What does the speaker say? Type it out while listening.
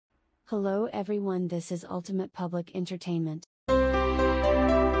Hello everyone, this is Ultimate Public Entertainment.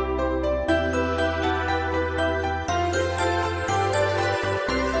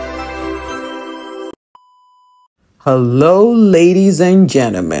 Hello ladies and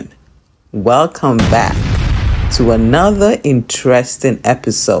gentlemen, welcome back to another interesting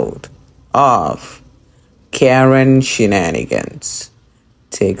episode of Karen Shenanigans.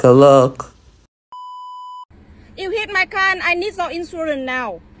 Take a look. You hit my car and I need no insurance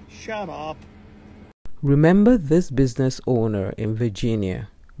now. Shut up. Remember this business owner in Virginia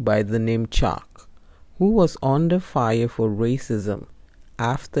by the name Chuck, who was under fire for racism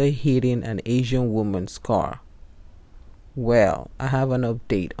after hitting an Asian woman's car? Well, I have an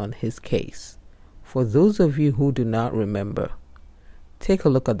update on his case. For those of you who do not remember, take a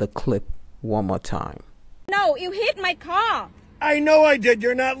look at the clip one more time. No, you hit my car. I know I did.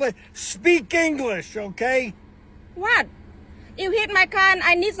 You're not speak English, okay? What? You hit my car and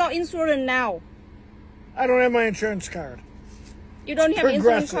I need no insurance now. I don't have my insurance card. You don't have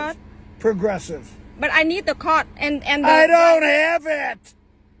insurance card? Progressive. But I need the card and I don't have it.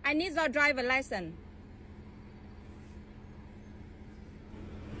 I need the driver license.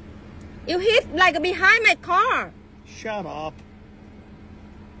 You hit like behind my car. Shut up.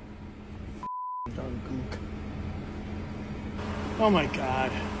 Oh my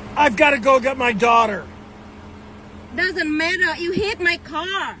God. I've got to go get my daughter. Doesn't matter. You hit my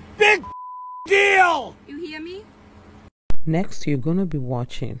car. Big deal. You hear me? Next, you're going to be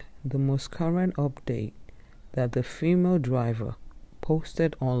watching the most current update that the female driver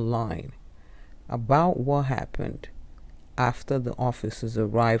posted online about what happened after the officers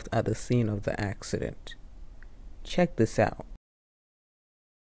arrived at the scene of the accident. Check this out.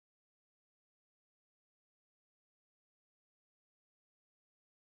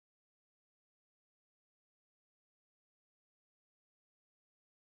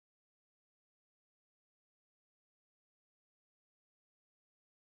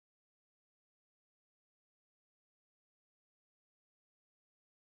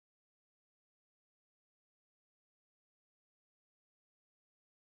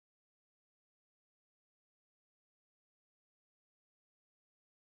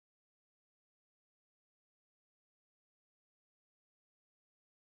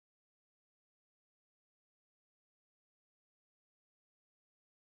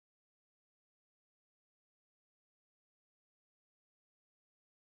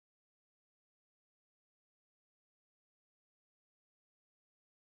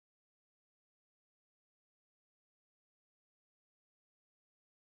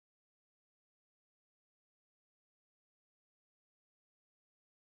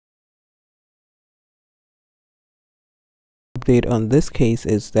 Update on this case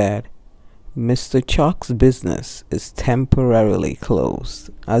is that Mr. Chuck's business is temporarily closed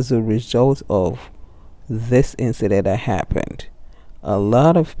as a result of this incident that happened. A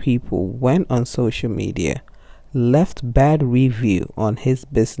lot of people went on social media, left bad review on his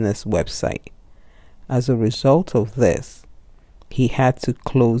business website. As a result of this, he had to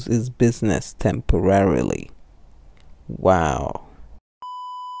close his business temporarily. Wow.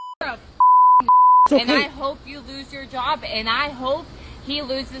 And I hope you lose your job, and I hope he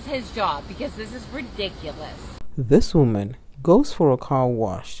loses his job, because this is ridiculous. This woman goes for a car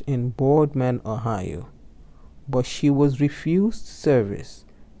wash in Boardman, Ohio, but she was refused service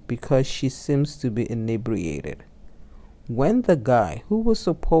because she seems to be inebriated. When the guy who was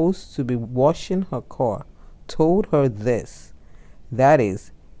supposed to be washing her car told her this, that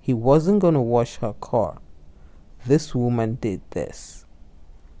is, he wasn't going to wash her car, this woman did this.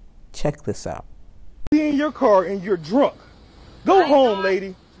 Check this out. Be in your car and you're drunk. Go home,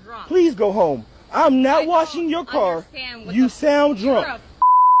 lady. Drunk. Please go home. I'm not washing your car. You sound drunk.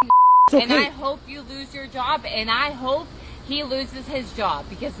 And I hope you lose your job, and I hope he loses his job,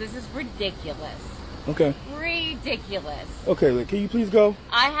 because this is ridiculous. Okay. Ridiculous. Okay, can you please go?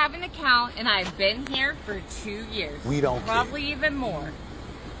 I have an account, and I've been here for 2 years. We don't Probably even more.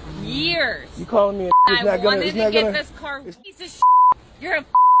 Years. You calling me a I wanted to get this car. Piece of shit. You're a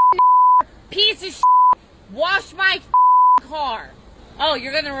piece of shit. Wash my car. Oh,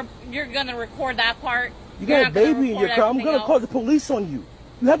 you're gonna record that part? You got a baby in your car. I'm gonna call the police on you.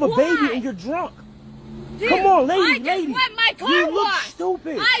 You have a baby and you're drunk. Dude, come on, lady, I just lady. let my car you look wash.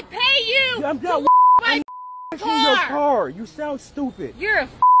 stupid. I pay you. I'm to not wash my washing your car. You sound stupid. You're a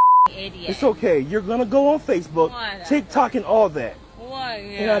idiot. It's okay. You're gonna go on Facebook, Whatever. TikTok, and all that. What?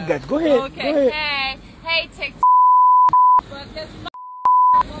 And I got you. Go ahead. Okay. Go ahead. Hey, TikTok. But this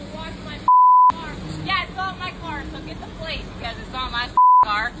won't wash my car. Yeah, it's on my car, so get the plate, because it's on my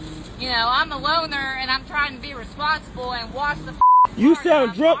car. You know, I'm a loner and I'm trying to be responsible and wash the You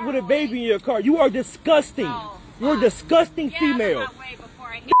sound drunk with a baby in your car. You are disgusting. No. You're a disgusting Get female. out of my way before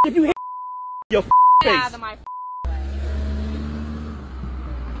I If you hit your get out face. of my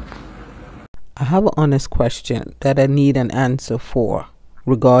I have an honest question that I need an answer for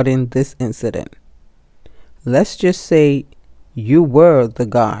regarding this incident. Let's just say you were the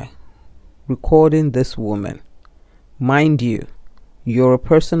guy recording this woman. Mind you, you're a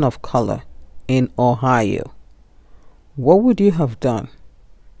person of color in Ohio. What would you have done?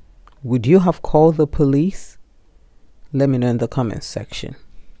 Would you have called the police? Let me know in the comments section.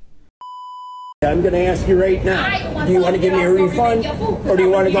 I'm going to ask you right now, do you want to give me a refund or do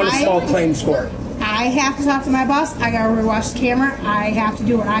you want to go to small claims court? I have to talk to my boss. I gotta rewatch the camera. I have to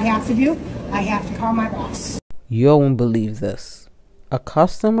do what I have to do. I have to call my boss. You won't believe this. A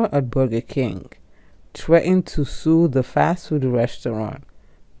customer at Burger King threatened to sue the fast food restaurant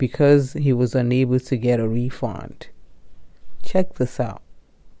because he was unable to get a refund. Check this out.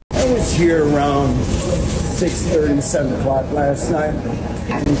 I was here around 6:30, 7 o'clock last night.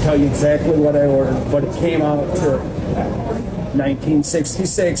 I can tell you exactly what I ordered, but it came out to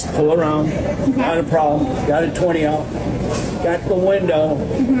 1966, pull around, not a problem, got a 20 out, got the window,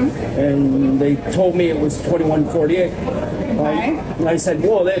 and they told me it was 21.48. And I said,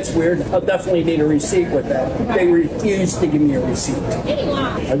 whoa, that's weird, I'll definitely need a receipt with that. They refused to give me a receipt.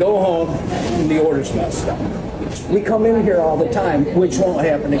 I go home, and the order's messed up. We come in here all the time, which won't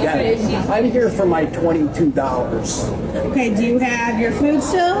happen again. I'm here for my $22. Okay, do you have your food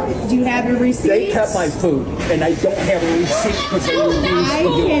still? Do you have your receipt? They kept my food, and I don't have a receipt because they refused to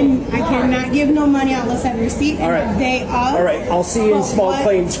do it. I cannot give no money out unless I have a receipt. All right. And the day of. All right, I'll see you in small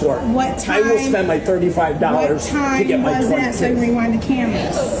claims court. What time? I will spend my $35 to get my was that so you 22. rewind the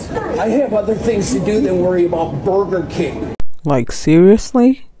cameras? I have other things to do than worry about Burger King. Like,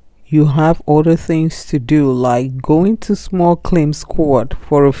 seriously? You have other things to do, like going to small claims court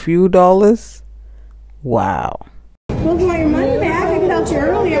for a few dollars? Wow. Well, if you want your money back, I could help you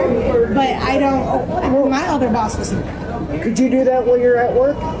earlier, but I don't. My other boss was here. Could you do that while you're at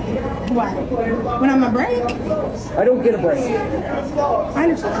work? What? When I'm on break? I don't get a break. I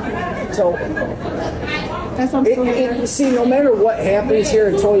understand. So, That's what I'm still here. see, no matter what happens here,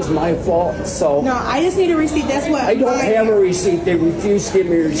 it's always my fault. So, No, I just need a receipt. That's what. I don't have a receipt. They refuse to give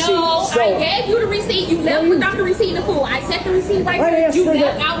me a receipt. No, so, I gave you the receipt. You left without the receipt and the food. I set the receipt right I there. asked You for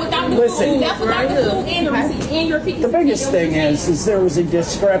left that. out without the Listen. food. You left without the food and the receipt and your fee. the biggest thing is there was a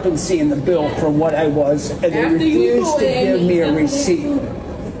discrepancy in the bill from what I was, and they After you refused do to it, give me a you receipt.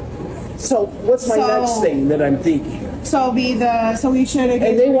 So, what's my So- next thing that I'm thinking? So we should have.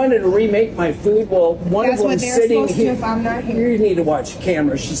 And they wanted to remake my food. Well, one That's of what them they're sitting supposed to here. if I'm not here. You need to watch the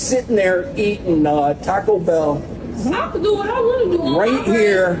camera. She's sitting there eating Taco Bell I can do what I want to do. right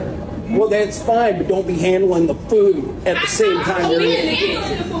here. Well, that's fine, but don't be handling the food at the same time. You're eating.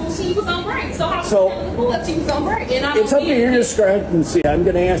 She was on break, so I So, was she was on break, and I It's up to your discrepancy. I'm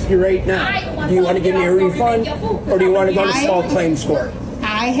going to ask you right now. Do you want to give me a refund, or do you want to go to small claims court?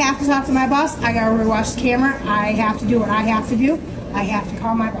 I have to talk to my boss. I gotta rewatch the camera. I have to do what I have to do. I have to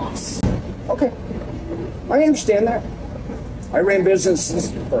call my boss. Okay, I understand that. I ran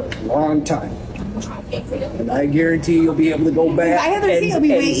businesses for a long time, and I guarantee you'll be able to go back. I have the receipt. It'll be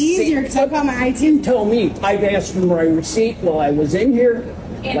way easier because I call my IT. You tell me. I've asked for my receipt while I was in here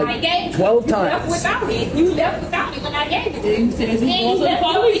And I like gave 12 you left times. without me. You left without me when I gave it. And you left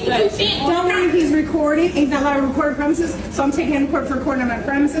no reason to shit. Don't worry, he's recording. He's not allowed to record premises, so I'm taking him to court for recording on my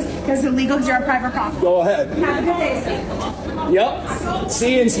premises because it's illegal because you're a private property. Go ahead. Have a good day, sir. Yep.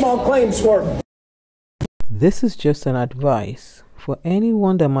 See you in small claims court. This is just an advice for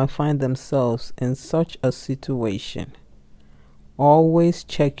anyone that might find themselves in such a situation. Always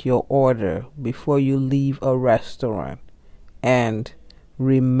check your order before you leave a restaurant, and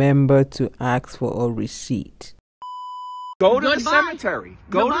remember to ask for a receipt. Go to the cemetery.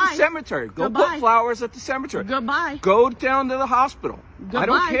 Go to the cemetery. Go put flowers at the cemetery. Goodbye. Go down to the hospital. I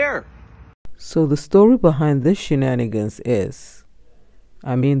don't care. So the story behind this shenanigans is,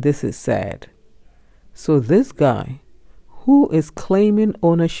 this is sad. So this guy, who is claiming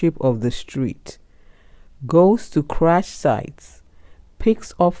ownership of the street, goes to crash sites,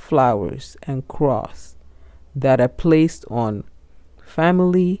 picks up flowers and cross that are placed on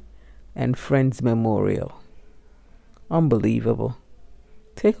family and friends memorial. Unbelievable.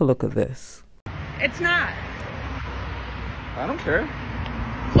 Take a look at this. It's not. I don't care.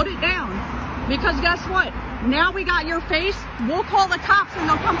 Put it down. Because guess what? Now we got your face. We'll call the cops and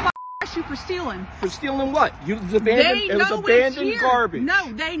they'll come arrest you for stealing. For stealing what? It was They abandoned know it's abandoned here. garbage.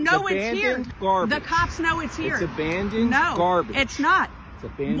 No, they know it's here. Abandoned garbage. The cops know it's here. It's abandoned no, garbage. it's not. It's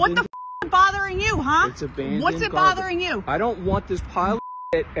abandoned What the bothering you, huh? It's abandoned What's it garbage. bothering you? I don't want this pile of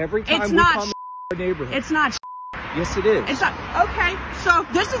shit every time It's we not come in our neighborhood. It's not. Yes, it is. It's not. Okay, so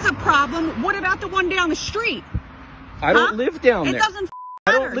if this is a problem, what about the one down the street? I don't live down there. It doesn't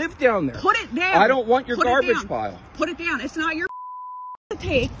I matter. don't live down there. Put it down. I don't want your Put it garbage down. pile. Put it down. It's not your to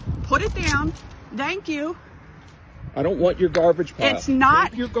take. Put it down. Thank you. I don't want your garbage pile. It's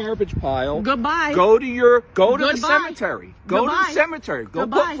not Take your garbage pile. Goodbye. Go to the Goodbye. cemetery. Go Goodbye. to the cemetery. Go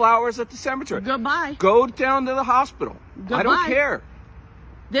Goodbye. put flowers at the cemetery. Goodbye. Go down to the hospital. Goodbye. I don't care.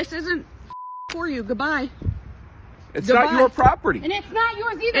 This isn't for you. Goodbye. It's Goodbye. not your property. And it's not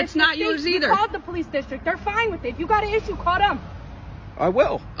yours either. It's not yours either. You called the police district. They're fine with it. If you got an issue, call them. I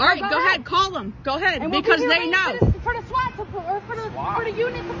will. All right, go ahead. Call them. Go ahead, And because we'll they know. For the SWAT to pull, or for the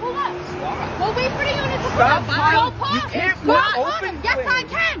unit to pull up. SWAT. We'll wait for the unit to pull Stop up. piling. Don't pause. You can't It's put not open on them. Yes, I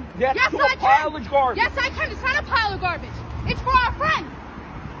things. can. That's Yes, a I can. pile of garbage. Yes, I can. It's not a pile of garbage. It's for our friend.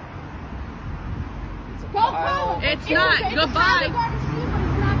 Go call them. It's not. It's Goodbye. a pile of garbage to you, but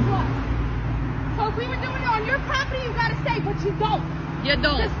it's not to us. So if we were doing it on your property, you gotta say, but you don't. You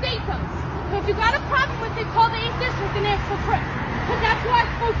don't. The state does. So if you got a problem with it, call the 8th district and ask for Chris. Because that's who I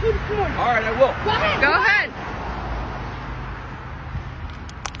spoke to this morning. All right, I will. Go ahead. Go ahead.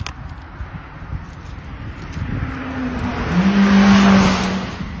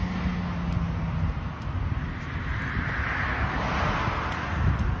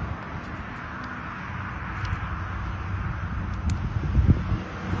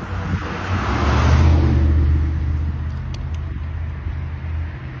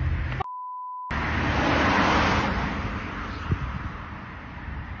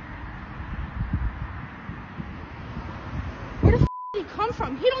 Where the f did he come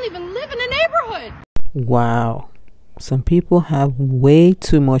from? He don't even live in the neighborhood. Wow. Some people have way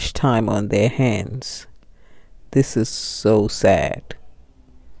too much time on their hands. This is so sad.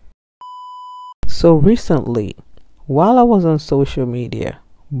 So recently, while I was on social media,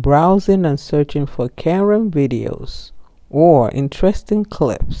 browsing and searching for Karen videos or interesting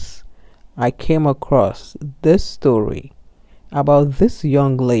clips, I came across this story about this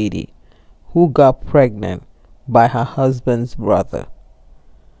young lady who got pregnant by her husband's brother.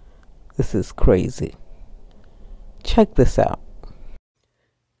 This is crazy. Check this out.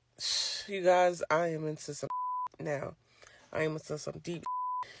 You guys, I am into some now. I am into some deep.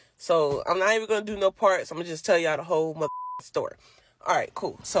 So I'm not even gonna do no parts. I'm gonna just tell y'all the whole story. All right,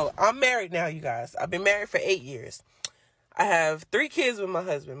 cool. So I'm married now, you guys. I've been married for 8 years. I have 3 kids with my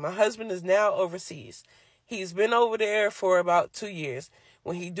husband. My husband is now overseas. He's been over there for about 2 years.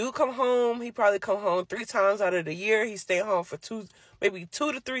 When he do come home, he probably come home 3 times out of the year. He stay home for maybe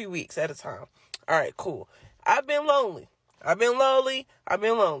 2 to 3 weeks at a time. All right, cool. I've been lonely. I've been lonely.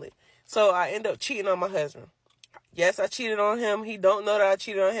 So I end up cheating on my husband. Yes, I cheated on him. He don't know that I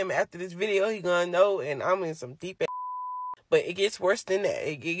cheated on him. After this video, he gonna know, and I'm in some deep ass. But it gets worse than that.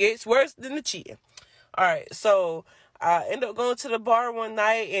 It gets worse than the cheating. All right, so I end up going to the bar one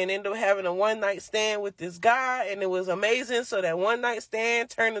night and end up having a one-night stand with this guy, and it was amazing. So that one-night stand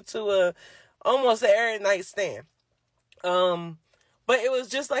turned into almost an every night stand. But it was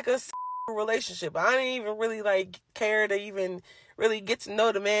just like a relationship. I didn't even really care to even really get to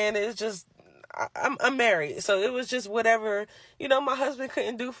know the man. It's just I'm married, so it was just whatever my husband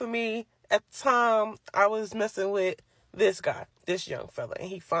couldn't do for me at the time. I was messing with this guy, this young fella, and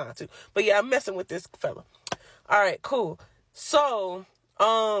he fine too. But yeah, I'm messing with this fella. All right, cool. So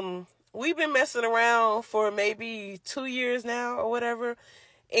we've been messing around for maybe 2 years now or whatever,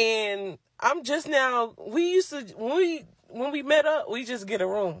 and I'm just now. We used to when we met up, we just get a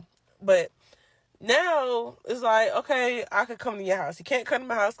room, but now it's like, okay, I could come to your house. You can't come to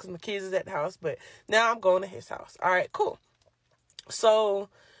my house because my kids is at the house, but now I'm going to his house. All right, cool. So,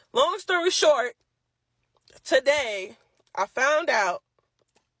 long story short, today I found out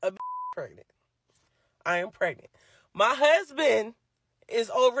I'm pregnant. I am pregnant. My husband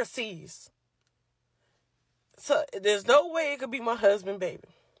is overseas. So, there's no way it could be my husband, baby.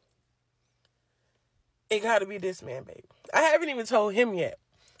 It got to be this man, baby. I haven't even told him yet.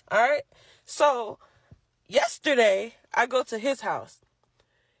 All right? So, yesterday, I go to his house,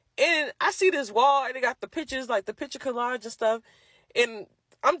 and I see this wall, and it got the pictures, like the picture collage and stuff, and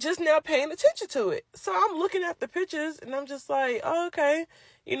I'm just now paying attention to it. So, I'm looking at the pictures, and I'm just like, oh, okay.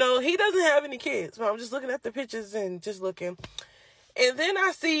 He doesn't have any kids, but I'm just looking at the pictures and just looking. And then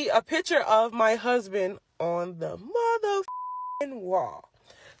I see a picture of my husband on the motherfucking wall.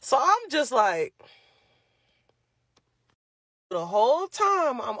 So, I'm just like, the whole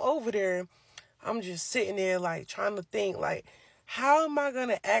time I'm over there, I'm just sitting there trying to think how am I going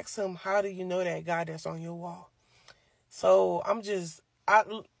to ask him, how do you know that guy that's on your wall? So I'm just,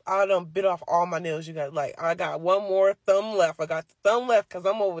 I done bit off all my nails, you guys. Like, I got one more thumb left. I got the thumb left because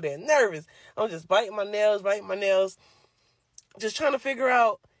I'm over there nervous. I'm just biting my nails. Just trying to figure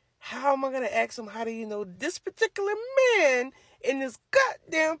out, how am I going to ask him, how do you know this particular man in this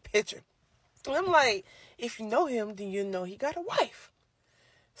goddamn picture? And I'm like, if you know him, then you know he got a wife.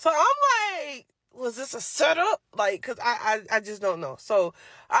 So I'm like, was this a setup? Like, because I just don't know. So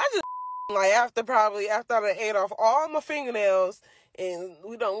I just, like, after I ate off all my fingernails and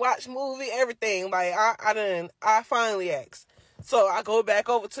we done watch movie, everything, like, I finally asked. So I go back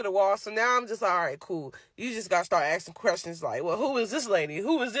over to the wall. So now I'm just like, all right, cool. You just got to start asking questions like, well, who is this lady?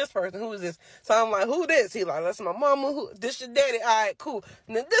 Who is this person? Who is this? So I'm like, who this? He like, that's my mama. Who? This your daddy? All right, cool.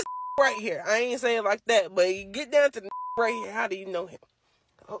 And then this right here. I ain't saying like that, but you get down to the right here. How do you know him?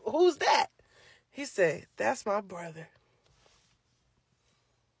 Who's that? He said, that's my brother.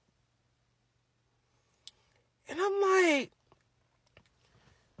 And I'm like,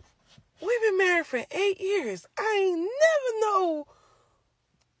 we've been married for 8 years. I ain't never know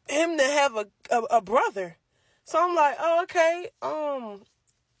him to have a brother. So I'm like, oh, okay,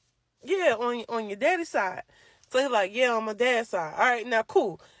 yeah, on your daddy's side. So he's like, yeah, on my dad's side. All right, now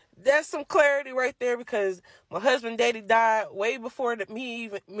cool. That's some clarity right there, because my husband daddy died way before me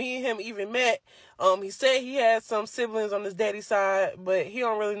and him even met. He said he had some siblings on his daddy's side, but he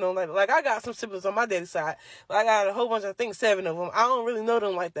don't really know like I got some siblings on my daddy's side. Like, I got a whole bunch, I think 7 of them. I don't really know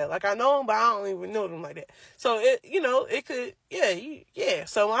them like that. Like, I know them, but I don't even know them like that. So it could, yeah.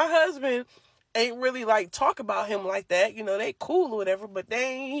 So my husband ain't really like talk about him like that. They cool or whatever, but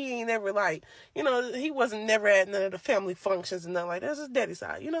he ain't never like, he wasn't never at none of the family functions and nothing like that. That's his daddy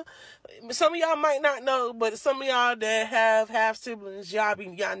side, Some of y'all might not know, but some of y'all that have half siblings, y'all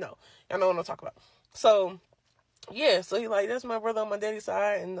know what I'm talking about. So yeah, so he like, that's my brother on my daddy's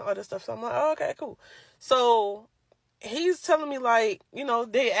side and all this stuff. So I'm like, oh, okay, cool. So he's telling me like,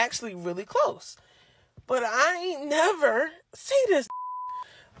 they actually really close, but I ain't never see this.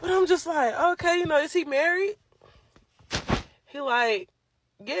 But I'm just like, okay, is he married? He like,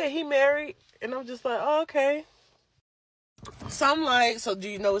 yeah, he married. And I'm just like, oh, okay. So I'm like, so do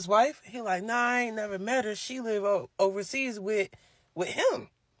you know his wife? He like, nah, I ain't never met her. She live overseas with him.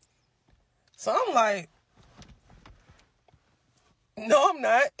 So I'm like, no, I'm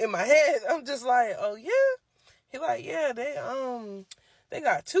not. In my head, I'm just like, oh yeah. He like, yeah, they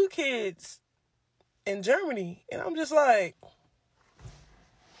got 2 kids in Germany. And I'm just like,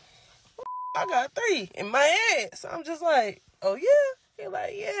 I got 3 in my head. So I'm just like, oh yeah? He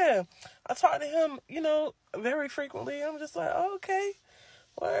like, yeah. I talk to him, very frequently. I'm just like, oh, okay.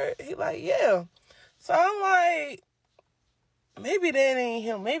 Word. He like, yeah. So I'm like, maybe that ain't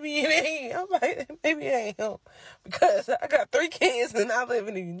him. Maybe it ain't. I'm like, maybe it ain't him. Because I got 3 kids and I live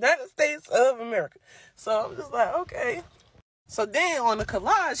in the United States of America. So I'm just like, okay. So then on the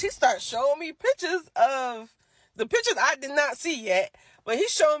collage, he starts showing me pictures of the pictures I did not see yet. But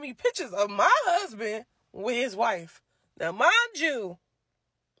he's showing me pictures of my husband with his wife. Now, mind you,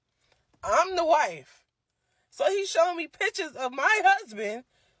 I'm the wife. So he's showing me pictures of my husband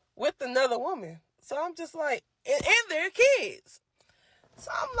with another woman. So I'm just like, and their kids. So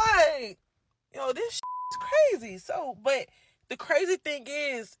I'm like, yo, this is crazy. So, but the crazy thing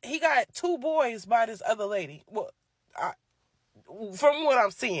is, he got 2 boys by this other lady. Well, from what I'm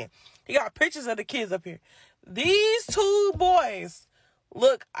seeing, he got pictures of the kids up here. These 2 boys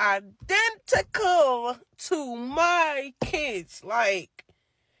look identical to my kids. Like,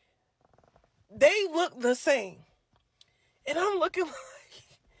 they look the same. And I'm looking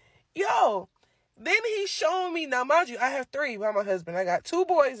like, yo. Then he's showing me, now mind you, I have 3 by my husband. I got 2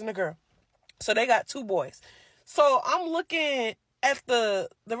 boys and a girl. So they got 2 boys. So I'm looking at the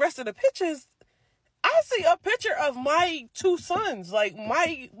rest of the pictures. I see a picture of my 2 sons, like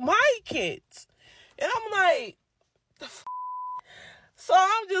my kids. And I'm like, the f***? So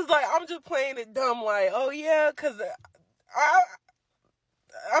I'm just playing it dumb, like, oh yeah, because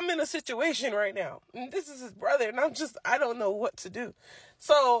I'm in a situation right now. And this is his brother, and I don't know what to do.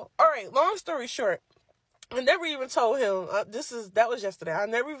 So, all right, long story short, I never even told him, that was yesterday, I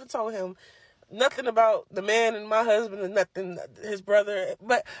never even told him nothing about the man and my husband and nothing, his brother.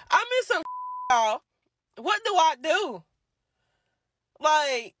 But I'm in some y'all. What do I do?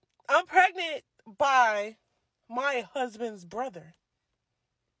 Like, I'm pregnant by my husband's brother.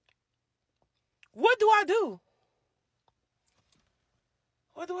 What do I do?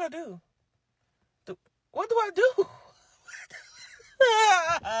 What do I do? What do I do?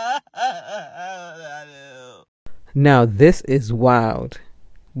 Now this is wild.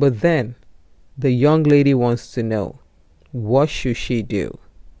 But then, the young lady wants to know, what should she do?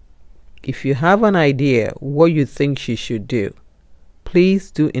 If you have an idea what you think she should do,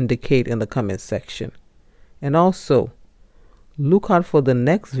 please do indicate in the comment section. And also, look out for the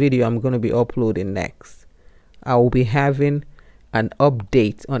next video I'm going to be uploading next. I will be having an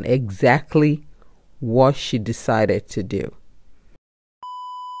update on exactly what she decided to do.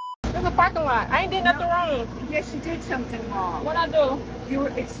 There's a parking lot. I ain't did nothing wrong. Yes, you did something wrong. What I do? You were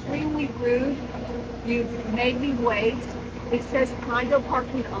extremely rude. You've made me wait. It says condo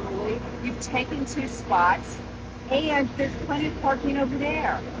parking only. You've taken 2 spots. And there's plenty of parking over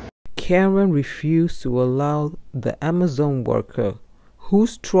there. Karen refused to allow the Amazon worker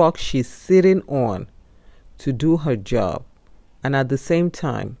whose truck she's sitting on to do her job, and at the same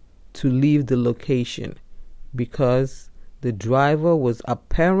time to leave the location because the driver was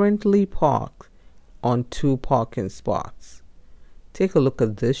apparently parked on 2 parking spots. Take a look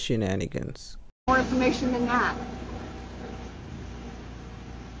at this shenanigans. More information than that.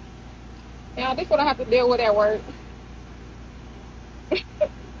 Yeah, this is what I have to deal with at work.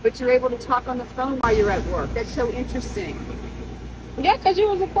 But you're able to talk on the phone while you're at work. That's so interesting. Yeah, because you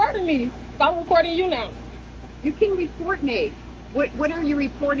was recording me. So I'm recording you now. You can report me. What are you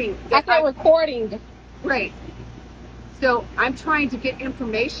reporting? I said recording. Right. So I'm trying to get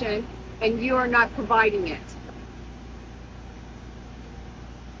information and you are not providing it.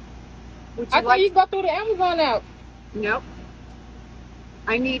 I thought you go through the Amazon app. Nope.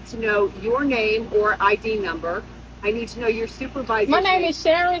 I need to know your name or ID number. I need to know your supervisor's My name is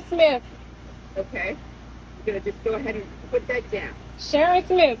Sharon Smith. Okay. You're going to just go ahead and put that down. Sharon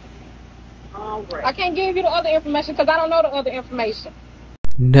Smith. All right. I can't give you the other information because I don't know the other information.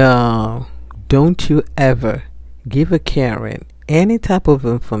 No, don't you ever give a Karen any type of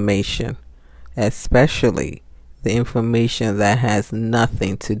information, especially the information that has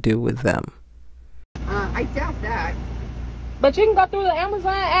nothing to do with them. I doubt that. But you can go through the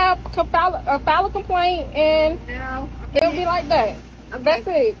Amazon app, file a complaint, and it'll be like that. Okay. That's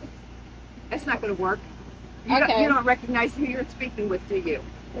it. That's not going to work. You don't recognize who you're speaking with, do you?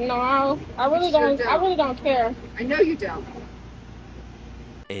 No, I really don't. I really don't care. I know you don't.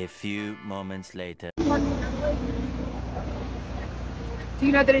 A few moments later. Do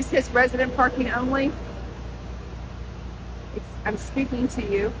you know that it says resident parking only? I'm speaking to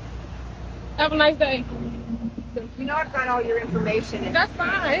you. Have a nice day. You know I've got all your information. That's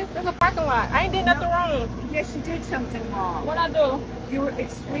fine. It's a parking lot. I ain't did nothing wrong. Yes, you did something wrong. What I do? You were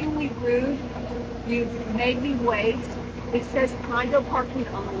extremely rude. You've made me wait. It says condo parking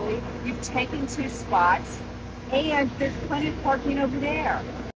only. You've taken 2 spots. And there's plenty of parking over there.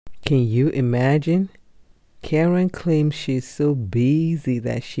 Can you imagine? Karen claims she's so busy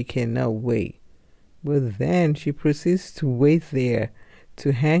that she cannot wait. But then she proceeds to wait there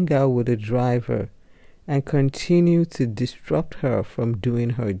to hang out with the driver and continue to disrupt her from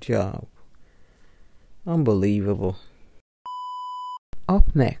doing her job. Unbelievable.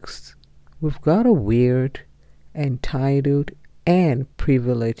 Up next, we've got a weird, entitled, and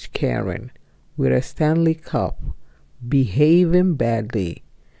privileged Karen with a Stanley Cup behaving badly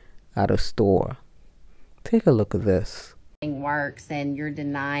at a store. Take a look at this. Works and you're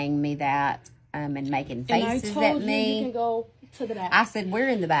denying me that and making faces at me. You can go to the back. I said we're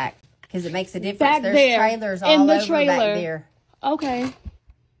in the back because it makes a difference. Back There's there, trailers in all the over trailer. back there. Okay.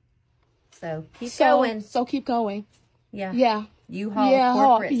 So keep going. So keep going. Yeah. Yeah. U-Haul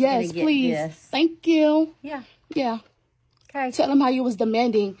corporate's yes, gonna get please. this. Thank you. Yeah. Yeah. Okay. Tell them how you was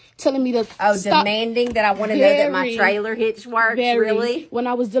demanding, telling me to Oh, stop. demanding that I want to know that my trailer hitch works, really? When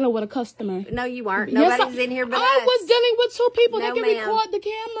I was dealing with a customer. No, you weren't. Yes, Nobody's in here but us. I was dealing with 2 people No, that can ma'am. record the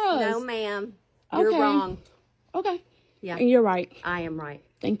cameras. No, ma'am. You're Okay. wrong. Okay. Yeah. And you're right. I am right.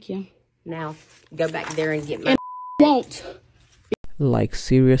 Thank you. Now, go back there and get my... And won't. Like,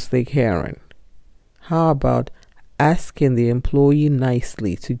 seriously, Karen, how about asking the employee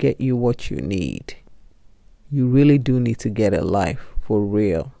nicely to get you what you need? You really do need to get a life, for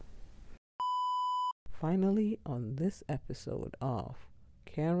real. Finally, on this episode of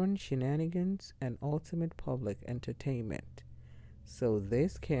Karen Shenanigans and Ultimate Public Entertainment. So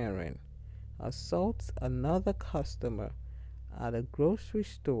this Karen assaults another customer at a grocery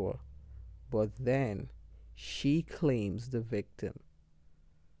store, but then she claims the victim.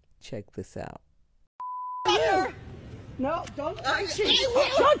 Check this out. No, don't touch me.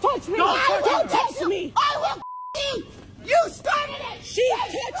 Don't touch me. Don't touch me. I will you. You started it. She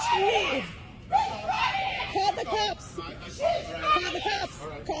touched me. Call the cops. Call the cops.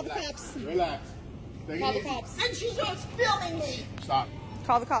 Call the cops. Relax. Call the cops. And she's just filming me. Stop.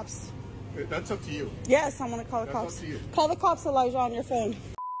 Call the cops. That's up to you. Yes, I'm going to call the cops. Up to you. Call the cops, Elijah, on your phone.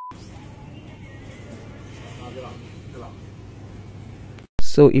 Get out.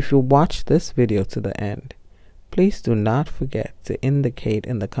 So if you watch this video to the end, please do not forget to indicate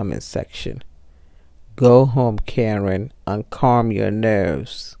in the comment section. Go home, Karen, and calm your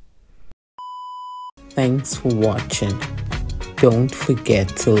nerves. Thanks for watching. Don't forget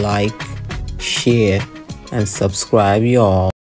to like, share, and subscribe, y'all.